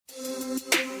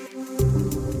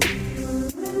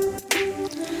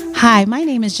Hi, my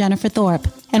name is Jennifer Thorpe,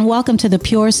 and welcome to the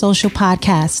Pure Social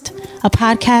Podcast, a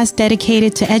podcast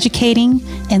dedicated to educating,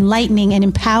 enlightening, and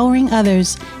empowering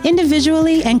others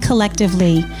individually and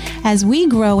collectively. As we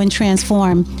grow and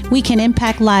transform, we can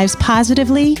impact lives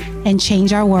positively and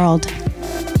change our world.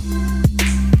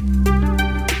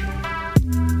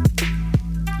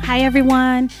 Hi,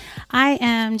 everyone. I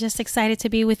am just excited to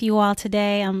be with you all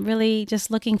today. I'm really just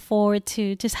looking forward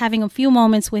to just having a few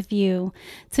moments with you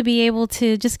to be able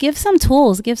to just give some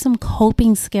tools, give some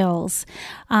coping skills.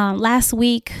 Last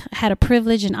week, I had a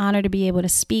privilege and honor to be able to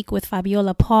speak with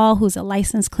Fabiola Paul, who's a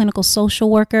licensed clinical social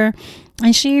worker.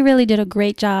 And she really did a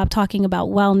great job talking about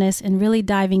wellness and really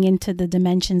diving into the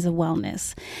dimensions of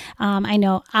wellness. I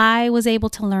know I was able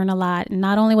to learn a lot. And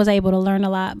not only was I able to learn a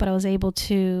lot, but I was able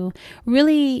to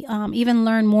really even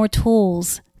learn more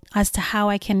tools as to how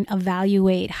I can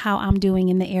evaluate how I'm doing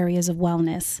in the areas of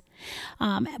wellness.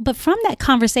 But from that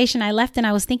conversation, I left and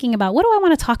I was thinking about what do I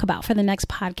want to talk about for the next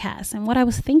podcast? And what I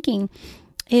was thinking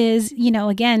is,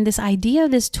 again, this idea of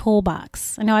this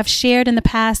toolbox. I know I've shared in the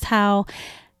past how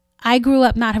I grew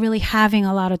up not really having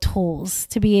a lot of tools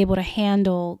to be able to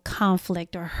handle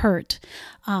conflict or hurt,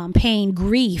 pain,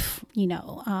 grief,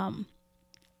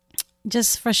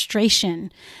 just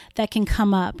frustration that can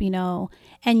come up,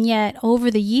 And yet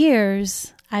over the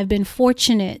years, I've been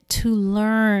fortunate to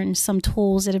learn some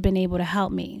tools that have been able to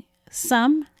help me.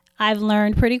 Some I've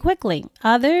learned pretty quickly.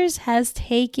 Others has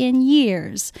taken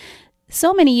years.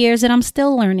 So many years that I'm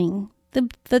still learning.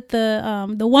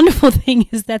 The wonderful thing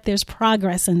is that there's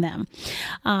progress in them.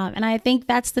 And I think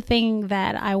that's the thing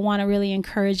that I want to really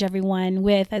encourage everyone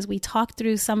with as we talk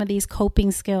through some of these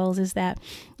coping skills is that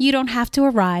you don't have to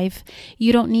arrive.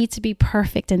 You don't need to be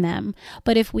perfect in them.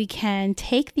 But if we can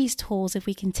take these tools, if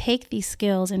we can take these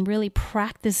skills and really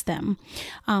practice them,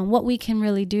 what we can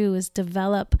really do is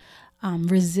develop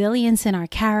resilience in our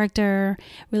character,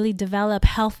 really develop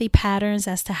healthy patterns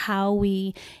as to how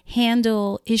we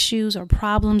handle issues or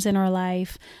problems in our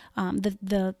life,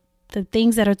 the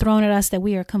things that are thrown at us that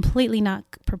we are completely not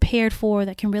prepared for,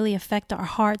 that can really affect our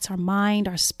hearts, our mind,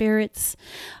 our spirits,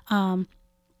 and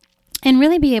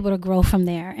really be able to grow from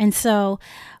there. And so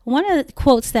one of the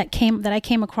quotes that I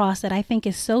came across that I think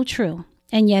is so true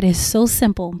and yet is so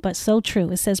simple, but so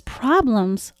true. It says,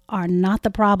 problems are not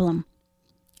the problem.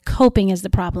 Coping is the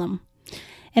problem.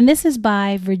 And this is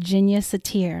by Virginia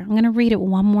Satir. I'm going to read it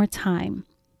one more time.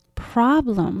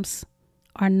 Problems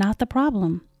are not the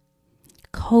problem.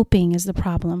 Coping is the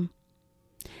problem.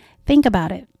 Think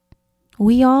about it.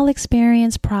 We all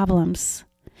experience problems.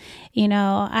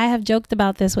 I have joked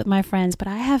about this with my friends, but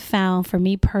I have found for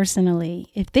me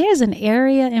personally, if there's an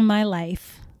area in my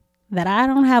life that I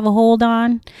don't have a hold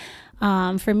on,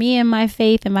 for me and my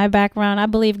faith and my background, I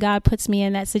believe God puts me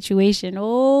in that situation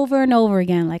over and over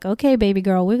again. Like, okay, baby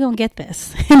girl, we're going to get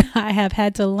this. And I have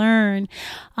had to learn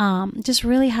just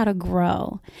really how to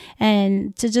grow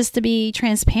and to be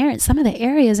transparent. Some of the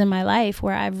areas in my life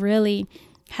where I've really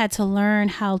had to learn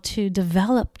how to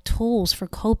develop tools for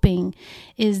coping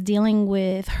is dealing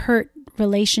with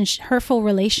hurtful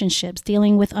relationships,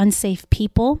 dealing with unsafe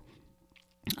people.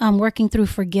 Working through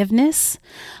forgiveness,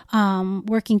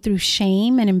 working through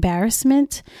shame and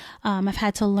embarrassment. I've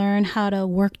had to learn how to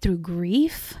work through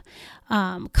grief,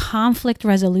 conflict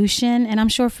resolution. And I'm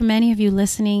sure for many of you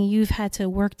listening, you've had to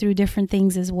work through different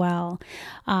things as well.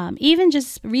 Even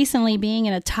just recently being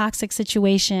in a toxic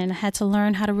situation, I had to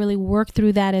learn how to really work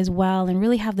through that as well and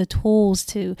really have the tools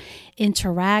to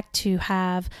interact, to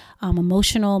have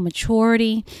emotional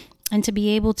maturity, and to be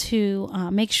able to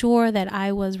make sure that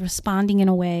I was responding in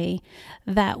a way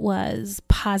that was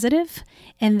positive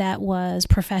and that was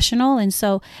professional. And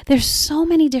so there's so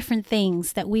many different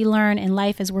things that we learn in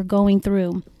life as we're going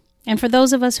through. And for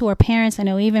those of us who are parents, I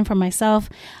know even for myself,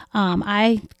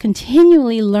 I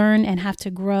continually learn and have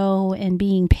to grow in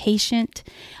being patient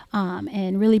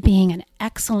and really being an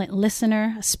excellent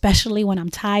listener, especially when I'm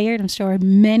tired. I'm sure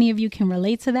many of you can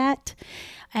relate to that.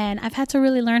 And I've had to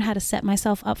really learn how to set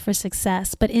myself up for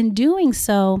success. But in doing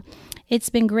so, it's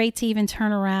been great to even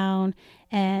turn around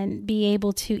and be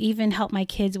able to even help my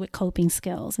kids with coping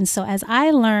skills. And so as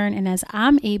I learn and as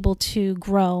I'm able to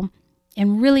grow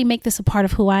and really make this a part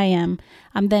of who I am,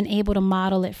 I'm then able to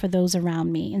model it for those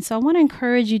around me. And so I want to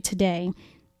encourage you today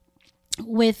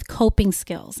with coping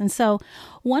skills. And so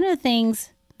one of the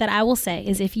things that I will say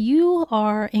is if you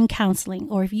are in counseling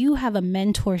or if you have a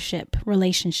mentorship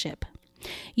relationship,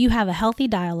 you have a healthy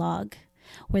dialogue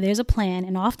where there's a plan,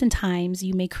 and oftentimes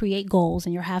you may create goals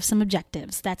and you'll have some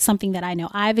objectives. That's something that I know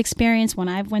I've experienced when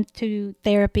I've went to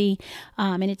therapy,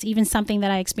 and it's even something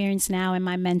that I experience now in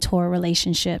my mentor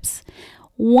relationships.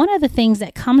 one of the things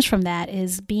that comes from that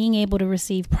is being able to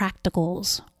receive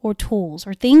practicals or tools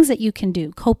or things that you can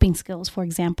do, coping skills, for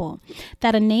example,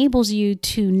 that enables you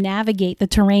to navigate the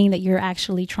terrain that you're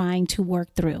actually trying to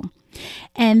work through.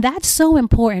 And that's so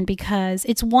important because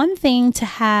it's one thing to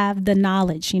have the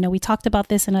knowledge. We talked about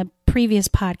this in a previous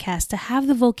podcast, to have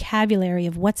the vocabulary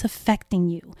of what's affecting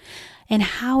you and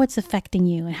how it's affecting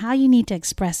you and how you need to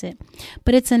express it.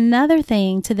 But it's another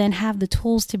thing to then have the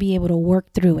tools to be able to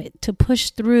work through it, to push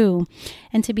through,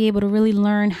 and to be able to really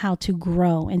learn how to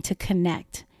grow and to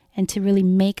connect and to really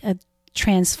make a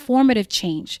transformative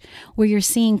change where you're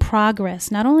seeing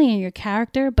progress, not only in your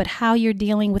character, but how you're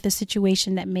dealing with a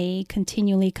situation that may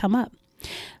continually come up.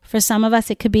 For some of us,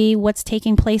 it could be what's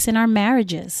taking place in our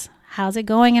marriages. How's it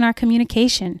going in our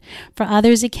communication? For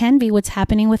others, it can be what's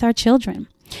happening with our children.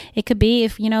 It could be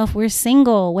if we're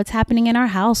single, what's happening in our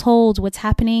households, what's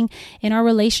happening in our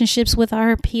relationships with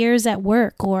our peers at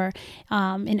work or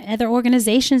in other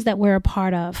organizations that we're a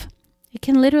part of. It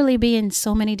can literally be in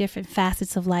so many different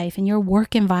facets of life. In your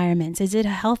work environments, is it a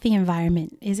healthy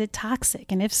environment? Is it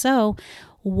toxic? And if so,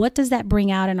 what does that bring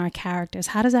out in our characters?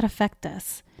 How does that affect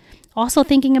us? Also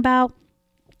thinking about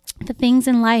the things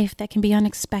in life that can be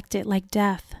unexpected, like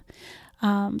death.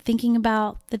 Thinking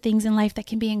about the things in life that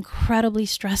can be incredibly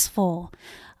stressful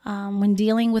when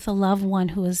dealing with a loved one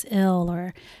who is ill,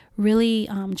 or really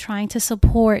trying to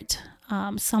support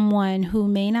someone who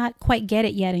may not quite get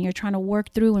it yet, and you're trying to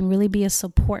work through and really be a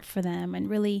support for them and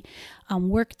really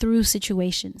work through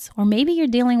situations. Or maybe you're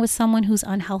dealing with someone who's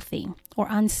unhealthy or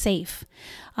unsafe.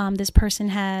 This person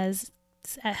has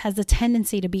a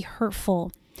tendency to be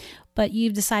hurtful, but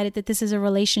you've decided that this is a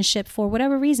relationship for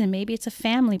whatever reason. Maybe it's a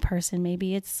family person,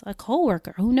 maybe it's a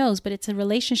coworker, who knows, but it's a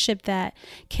relationship that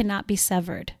cannot be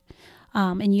severed.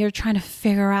 And you're trying to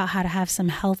figure out how to have some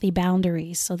healthy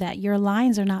boundaries so that your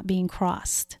lines are not being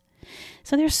crossed.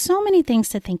 So there's so many things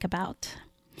to think about.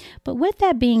 But with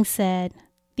that being said,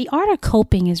 the art of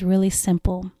coping is really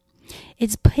simple.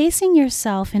 It's placing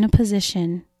yourself in a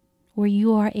position where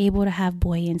you are able to have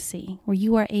buoyancy, where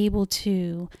you are able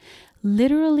to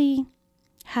literally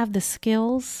have the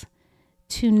skills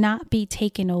to not be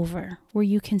taken over, where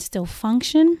you can still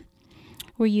function,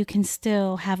 where you can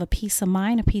still have a peace of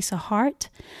mind, a peace of heart.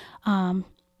 And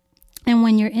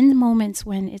when you're in the moments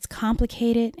when it's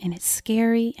complicated and it's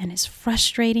scary and it's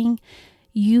frustrating,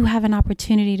 you have an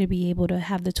opportunity to be able to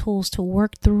have the tools to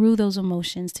work through those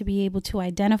emotions, to be able to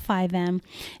identify them,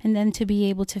 and then to be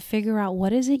able to figure out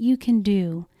what is it you can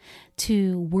do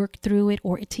to work through it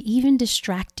or to even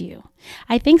distract you.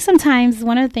 I think sometimes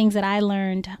one of the things that I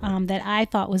learned that I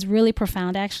thought was really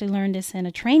profound, I actually learned this in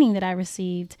a training that I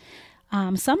received.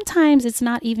 Sometimes it's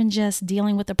not even just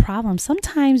dealing with the problem.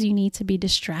 Sometimes you need to be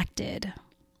distracted.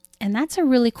 And that's a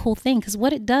really cool thing, because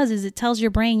what it does is it tells your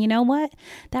brain, you know what,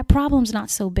 that problem's not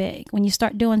so big. When you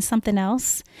start doing something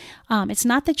else, it's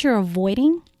not that you're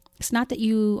avoiding. It's not that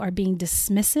you are being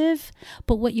dismissive,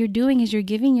 but what you're doing is you're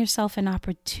giving yourself an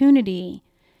opportunity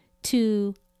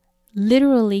to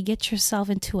literally get yourself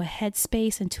into a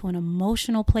headspace, into an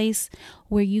emotional place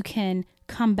where you can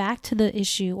come back to the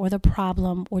issue or the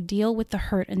problem or deal with the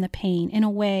hurt and the pain in a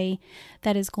way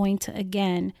that is going to,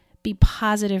 again, be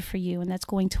positive for you, and that's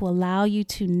going to allow you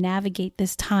to navigate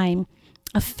this time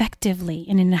effectively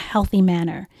and in a healthy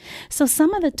manner. So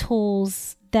some of the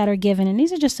tools that are given, and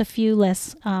these are just a few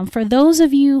lists, for those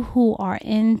of you who are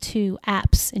into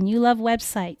apps and you love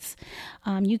websites,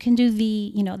 you can do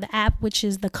the app, which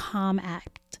is the Calm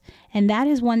app. And that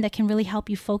is one that can really help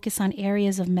you focus on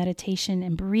areas of meditation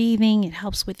and breathing. It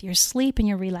helps with your sleep and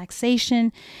your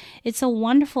relaxation. It's a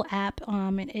wonderful app.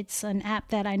 It's an app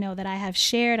that I know that I have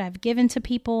shared, I've given to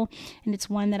people, and it's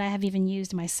one that I have even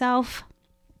used myself.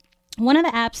 One of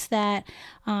the apps that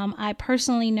I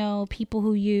personally know people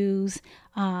who use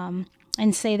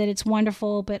and say that it's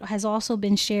wonderful, but has also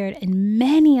been shared in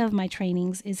many of my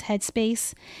trainings, is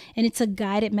Headspace. And it's a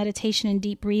guided meditation and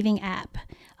deep breathing app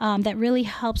that really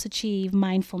helps achieve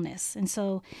mindfulness. And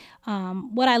so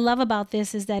what I love about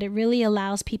this is that it really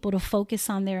allows people to focus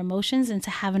on their emotions and to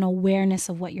have an awareness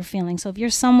of what you're feeling. So if you're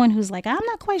someone who's like, I'm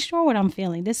not quite sure what I'm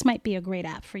feeling, this might be a great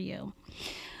app for you.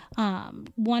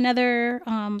 One other,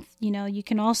 you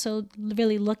can also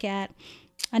really look at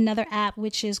another app,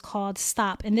 which is called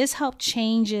Stop. And this help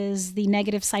changes the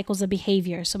negative cycles of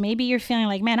behavior. So maybe you're feeling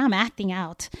like, man, I'm acting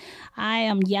out. I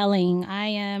am yelling. I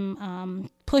am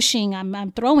pushing.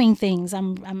 I'm throwing things.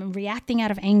 I'm reacting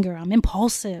out of anger. I'm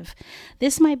impulsive.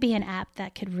 This might be an app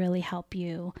that could really help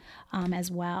you as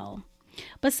well.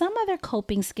 But some other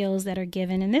coping skills that are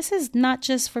given, and this is not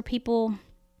just for people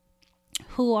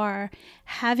who are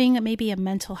having maybe a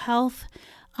mental health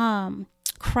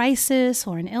crisis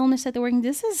or an illness that they're working.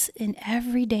 This is in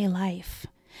everyday life.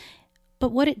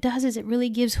 But what it does is it really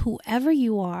gives whoever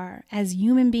you are as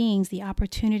human beings the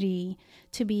opportunity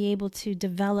to be able to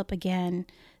develop again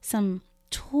some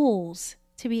tools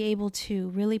to be able to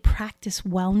really practice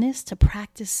wellness, to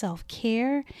practice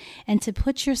self-care, and to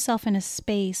put yourself in a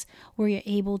space where you're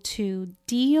able to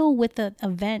deal with the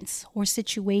events or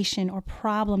situation or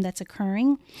problem that's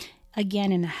occurring,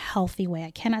 again, in a healthy way.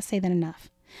 I cannot say that enough.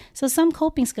 So some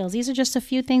coping skills, these are just a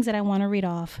few things that I want to read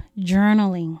off.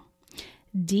 Journaling,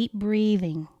 deep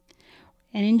breathing.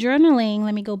 And in journaling,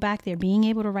 let me go back there, being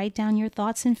able to write down your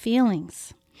thoughts and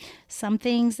feelings. Some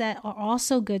things that are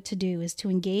also good to do is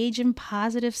to engage in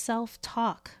positive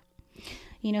self-talk.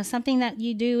 Something that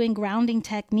you do in grounding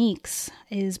techniques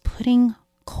is putting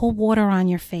cold water on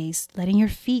your face, letting your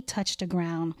feet touch the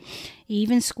ground,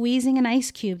 even squeezing an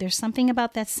ice cube. There's something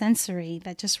about that sensory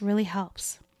that just really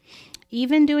helps.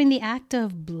 Even doing the act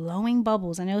of blowing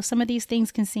bubbles. I know some of these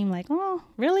things can seem like, oh,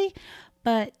 really?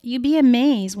 But you'd be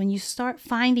amazed when you start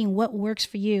finding what works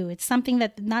for you. It's something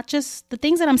that not just, the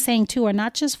things that I'm saying too are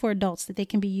not just for adults, that they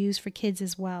can be used for kids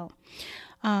as well.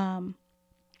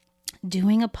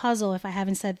 Doing a puzzle, if I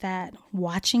haven't said that,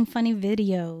 watching funny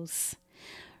videos,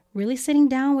 really sitting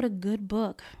down with a good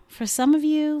book. For some of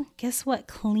you, guess what?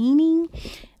 Cleaning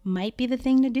might be the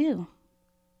thing to do.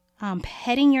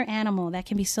 Petting your animal, that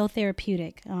can be so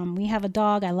therapeutic. We have a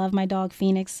dog. I love my dog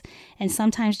Phoenix, and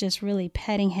sometimes just really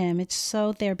petting him, it's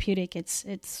so therapeutic.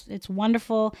 It's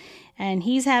wonderful, and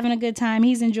he's having a good time.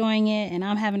 He's enjoying it, and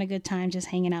I'm having a good time just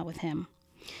hanging out with him.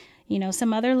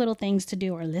 Some other little things to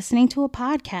do are listening to a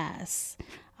podcast,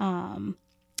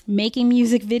 making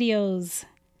music videos,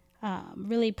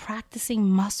 really practicing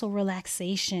muscle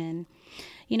relaxation.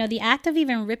 The act of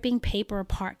even ripping paper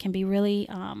apart can be really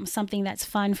something that's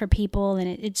fun for people, and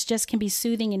it just can be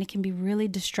soothing, and it can be really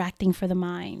distracting for the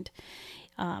mind.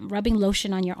 Rubbing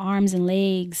lotion on your arms and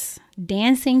legs,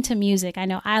 dancing to music. I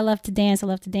know I love to dance. I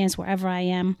love to dance wherever I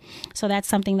am. So that's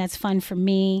something that's fun for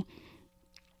me.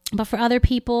 But for other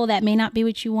people, that may not be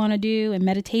what you want to do, and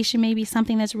meditation may be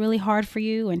something that's really hard for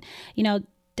you. And,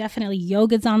 definitely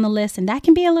yoga's on the list, and that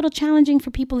can be a little challenging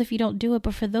for people if you don't do it.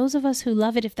 But for those of us who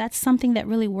love it, if that's something that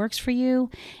really works for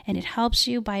you and it helps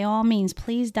you, by all means,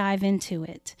 please dive into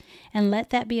it and let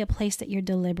that be a place that you're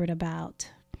deliberate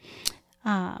about.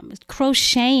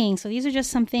 Crocheting. So these are just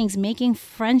some things. Making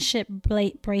friendship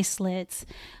bracelets,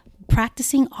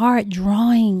 practicing art,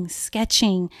 drawing,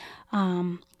 sketching.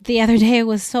 The other day, it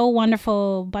was so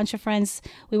wonderful. A bunch of friends,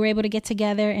 we were able to get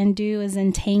together and do a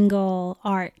Zentangle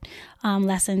art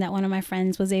lesson that one of my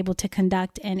friends was able to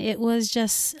conduct. And it was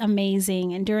just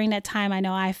amazing. And during that time, I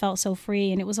know I felt so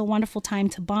free, and it was a wonderful time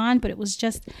to bond, but it was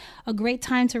just a great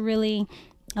time to really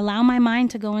allow my mind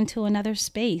to go into another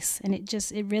space. And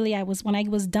when I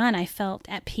was done, I felt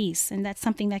at peace. And that's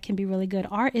something that can be really good.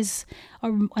 Art is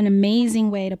an amazing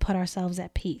way to put ourselves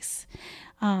at peace.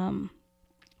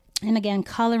 And again,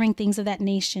 coloring, things of that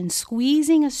nation,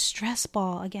 squeezing a stress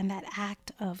ball. Again, that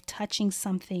act of touching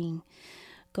something.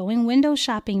 Going window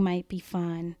shopping might be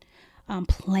fun.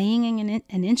 Playing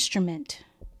an instrument.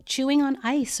 Chewing on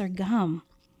ice or gum.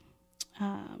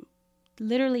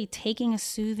 Literally taking a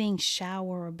soothing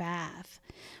shower or bath.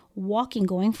 Walking,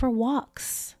 going for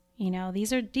walks.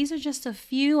 These are just a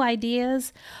few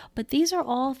ideas, but these are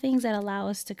all things that allow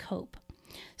us to cope.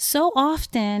 So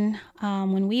often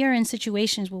when we are in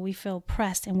situations where we feel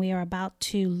pressed and we are about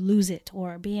to lose it,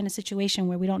 or be in a situation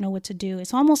where we don't know what to do,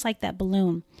 it's almost like that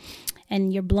balloon,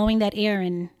 and you're blowing that air,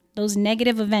 and those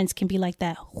negative events can be like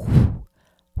that.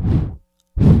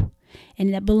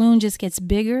 And that balloon just gets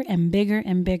bigger and bigger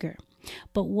and bigger.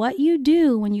 But what you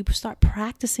do when you start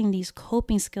practicing these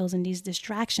coping skills and these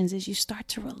distractions is you start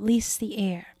to release the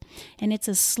air. And it's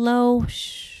a slow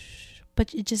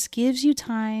but it just gives you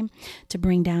time to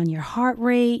bring down your heart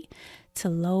rate, to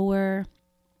lower,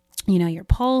 your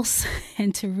pulse,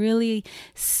 and to really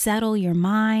settle your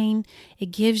mind. It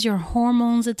gives your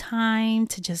hormones a time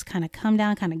to just kind of come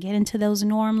down, kind of get into those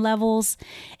norm levels.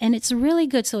 And it's really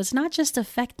good. So it's not just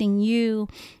affecting you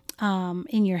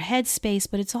in your head space,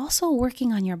 but it's also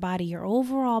working on your body, your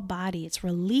overall body. It's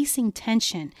releasing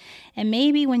tension. And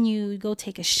maybe when you go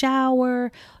take a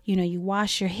shower, you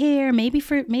wash your hair, maybe,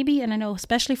 and I know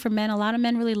especially for men, a lot of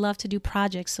men really love to do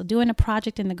projects. So doing a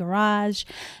project in the garage,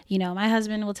 my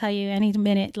husband will tell you any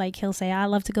minute, like he'll say, I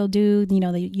love to go do,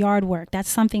 the yard work. That's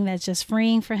something that's just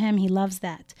freeing for him. He loves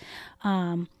that.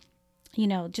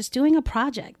 Just doing a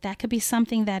project, that could be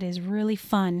something that is really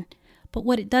fun. But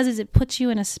what it does is it puts you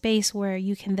in a space where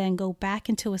you can then go back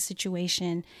into a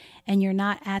situation and you're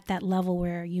not at that level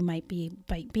where you might be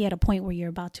at a point where you're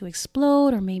about to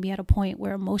explode, or maybe at a point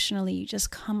where emotionally you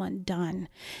just come undone,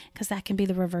 because that can be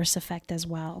the reverse effect as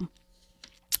well.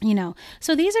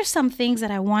 So these are some things that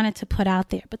I wanted to put out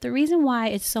there. But the reason why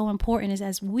it's so important is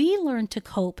as we learn to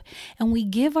cope and we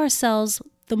give ourselves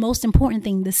the most important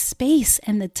thing, the space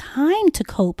and the time to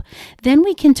cope, then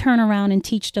we can turn around and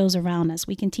teach those around us.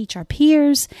 We can teach our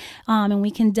peers, and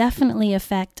we can definitely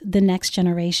affect the next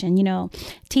generation.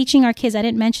 Teaching our kids, I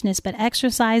didn't mention this, but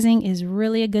exercising is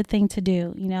really a good thing to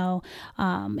do,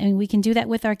 and we can do that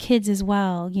with our kids as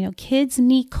well. Kids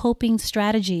need coping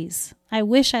strategies. I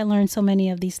wish I learned so many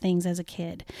of these things as a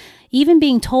kid, even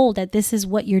being told that this is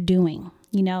what you're doing.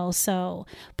 So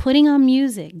putting on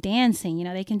music, dancing,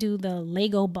 they can do the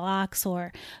Lego blocks,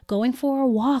 or going for a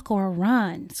walk or a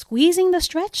run, squeezing the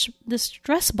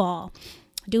stress ball,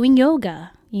 doing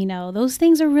yoga, those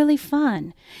things are really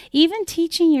fun. Even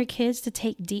teaching your kids to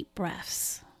take deep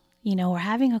breaths, or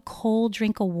having a cold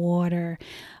drink of water,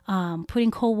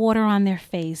 putting cold water on their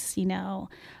face,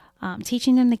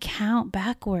 teaching them to count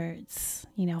backwards,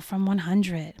 from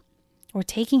 100. Or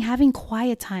having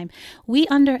quiet time. We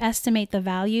underestimate the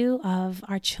value of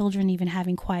our children even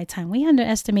having quiet time. We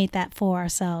underestimate that for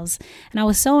ourselves. And I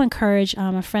was so encouraged.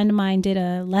 A friend of mine did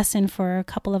a lesson for a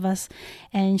couple of us,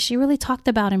 and she really talked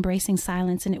about embracing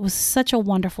silence, and it was such a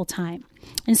wonderful time.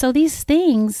 And so these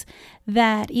things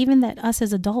that us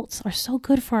as adults are so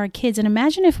good for our kids. And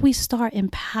imagine if we start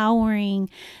empowering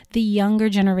the younger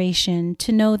generation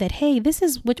to know that, hey, this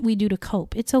is what we do to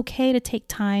cope. It's okay to take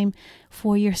time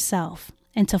for yourself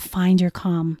and to find your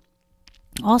calm.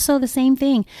 Also, the same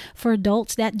thing for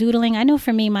adults, that doodling. I know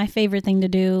for me, my favorite thing to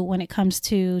do when it comes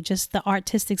to just the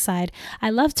artistic side, I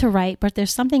love to write, but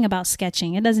there's something about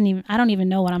sketching. I don't even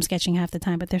know what I'm sketching half the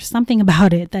time, but there's something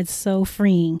about it that's so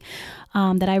freeing,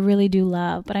 that I really do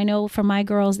love. But I know for my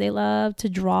girls, they love to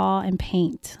draw and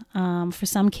paint. For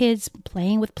some kids,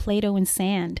 playing with Play-Doh and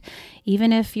sand.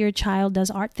 Even if your child does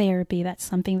art therapy, that's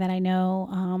something that I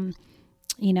know,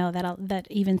 that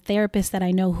even therapists that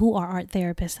I know who are art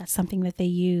therapists, that's something that they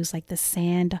use, like the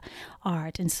sand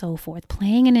art and so forth.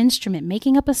 Playing an instrument,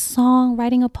 making up a song,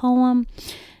 writing a poem,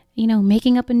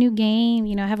 making up a new game.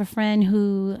 I have a friend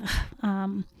who,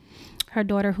 her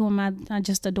daughter, whom I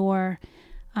just adore,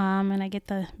 and I get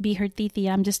to be her titi.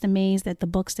 I'm just amazed at the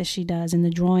books that she does and the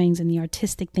drawings and the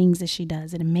artistic things that she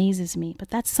does. It amazes me.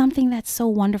 But that's something that's so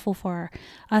wonderful for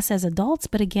us as adults,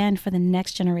 but again, for the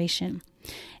next generation.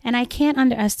 And I can't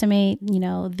underestimate,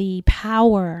 the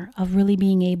power of really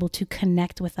being able to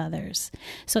connect with others.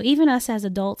 So even us as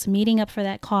adults, meeting up for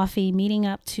that coffee, meeting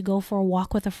up to go for a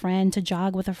walk with a friend, to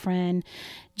jog with a friend,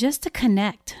 just to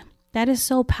connect. That is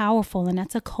so powerful, and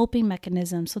that's a coping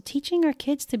mechanism. So teaching our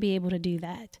kids to be able to do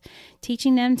that,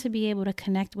 teaching them to be able to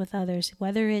connect with others,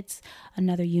 whether it's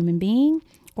another human being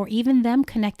or even them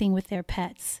connecting with their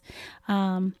pets.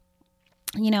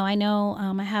 I know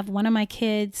I have one of my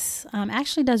kids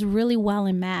actually does really well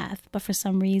in math, but for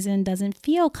some reason doesn't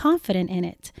feel confident in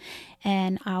it.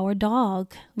 And our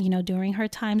dog, during her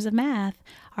times of math,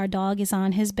 our dog is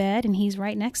on his bed and he's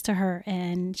right next to her,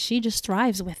 and she just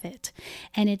thrives with it.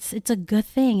 And it's a good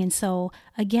thing. And so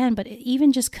again, but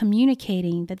even just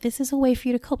communicating that this is a way for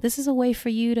you to cope. This is a way for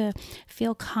you to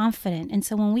feel confident. And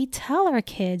so when we tell our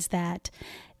kids that,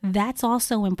 that's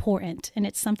also important. And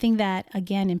it's something that,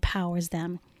 again, empowers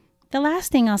them. The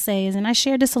last thing I'll say is, and I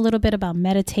shared this a little bit about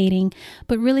meditating,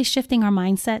 but really shifting our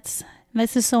mindsets.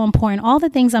 This is so important. All the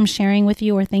things I'm sharing with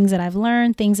you are things that I've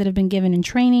learned, things that have been given in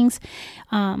trainings,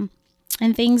 and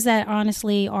things that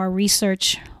honestly are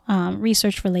research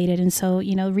related. And so,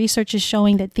 research is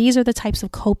showing that these are the types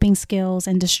of coping skills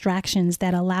and distractions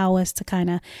that allow us to kind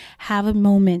of have a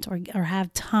moment or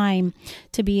have time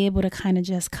to be able to kind of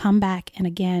just come back and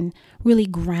again, really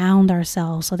ground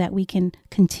ourselves so that we can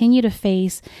continue to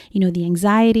face, the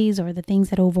anxieties or the things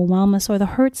that overwhelm us or the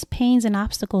hurts, pains, and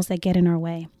obstacles that get in our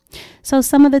way. So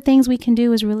some of the things we can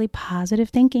do is really positive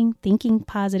thinking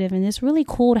positive. And it's really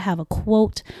cool to have a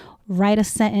quote, write a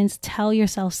sentence, tell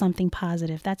yourself something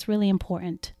positive. That's really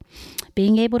important.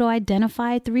 Being able to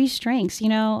identify 3 strengths.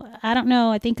 I don't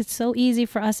know. I think it's so easy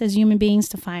for us as human beings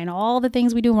to find all the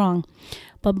things we do wrong.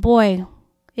 But boy,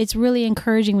 it's really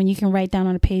encouraging when you can write down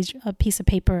on a piece of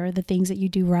paper the things that you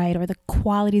do right or the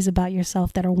qualities about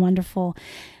yourself that are wonderful.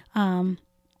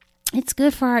 it's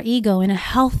good for our ego in a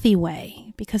healthy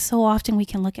way, because so often we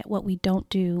can look at what we don't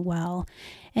do well.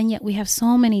 And yet we have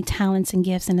so many talents and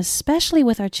gifts, and especially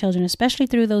with our children, especially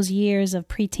through those years of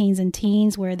preteens and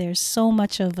teens where there's so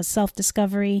much of a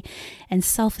self-discovery and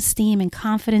self-esteem and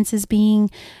confidence is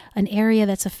being an area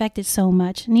that's affected so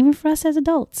much. And even for us as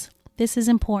adults, this is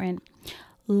important.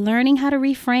 Learning how to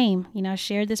reframe. I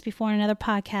shared this before in another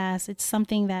podcast. It's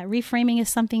something that reframing is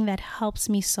something that helps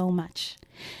me so much.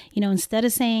 Instead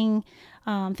of saying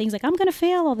things like, I'm going to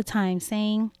fail all the time,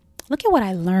 saying, look at what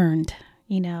I learned.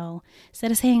 Instead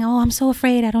of saying, oh, I'm so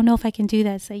afraid, I don't know if I can do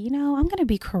that, say, I'm going to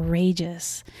be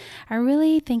courageous. I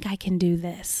really think I can do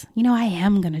this. I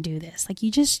am going to do this. Like, you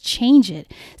just change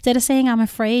it. Instead of saying I'm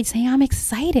afraid, saying I'm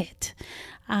excited.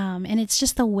 And it's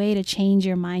just a way to change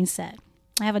your mindset.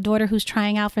 I have a daughter who's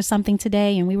trying out for something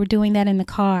today, and we were doing that in the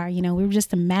car. We were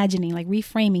just imagining, like,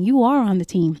 reframing. You are on the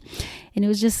team. And it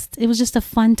was just a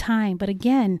fun time. But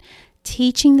again,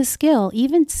 teaching the skill,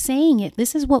 even saying it,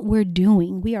 this is what we're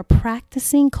doing. We are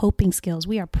practicing coping skills.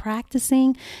 We are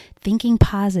practicing thinking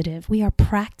positive. We are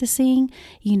practicing,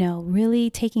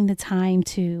 really taking the time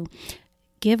to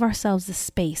give ourselves the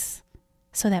space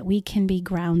so that we can be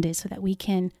grounded, so that we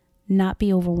can not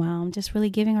be overwhelmed, just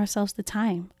really giving ourselves the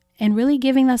time and really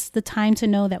giving us the time to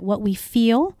know that what we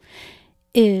feel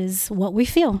is what we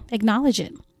feel. Acknowledge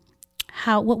it.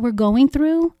 What we're going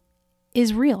through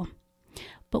is real.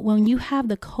 But when you have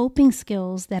the coping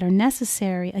skills that are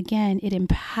necessary, again, it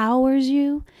empowers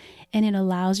you and it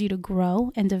allows you to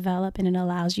grow and develop, and it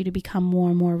allows you to become more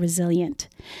and more resilient.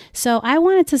 So I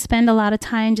wanted to spend a lot of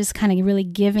time just kind of really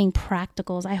giving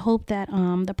practicals. I hope that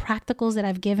the practicals that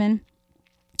I've given,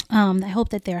 I hope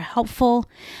that they're helpful.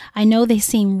 I know they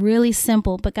seem really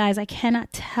simple, but guys, I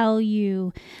cannot tell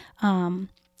you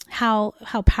how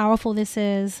powerful this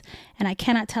is, and I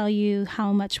cannot tell you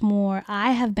how much more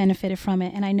I have benefited from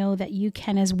it, and I know that you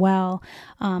can as well.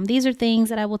 These are things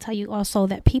that I will tell you also,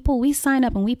 that we sign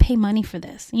up and we pay money for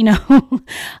this,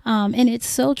 and it's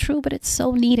so true, but it's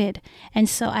so needed. And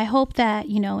so I hope that,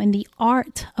 in the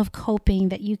art of coping,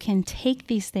 that you can take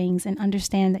these things and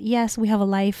understand that, yes, we have a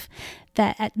life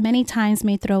that at many times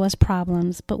may throw us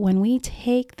problems, but when we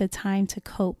take the time to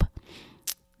cope,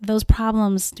 those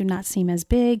problems do not seem as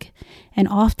big, and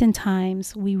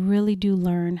oftentimes we really do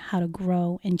learn how to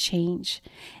grow and change,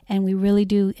 and we really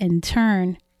do in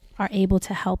turn are able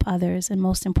to help others, and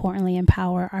most importantly,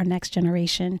 empower our next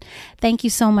generation. Thank you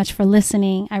so much for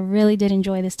listening. I really did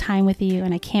enjoy this time with you,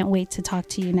 and I can't wait to talk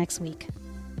to you next week.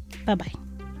 Bye-bye.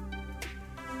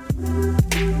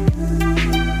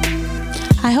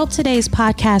 I hope today's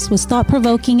podcast was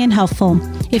thought-provoking and helpful.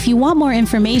 If you want more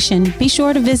information, be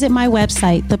sure to visit my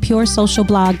website,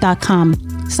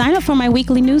 thepuresocialblog.com. Sign up for my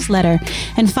weekly newsletter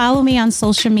and follow me on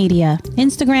social media,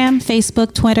 Instagram,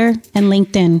 Facebook, Twitter, and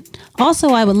LinkedIn. Also,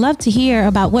 I would love to hear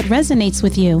about what resonates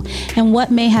with you and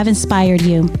what may have inspired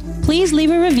you. Please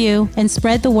leave a review and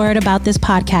spread the word about this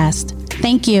podcast.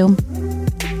 Thank you.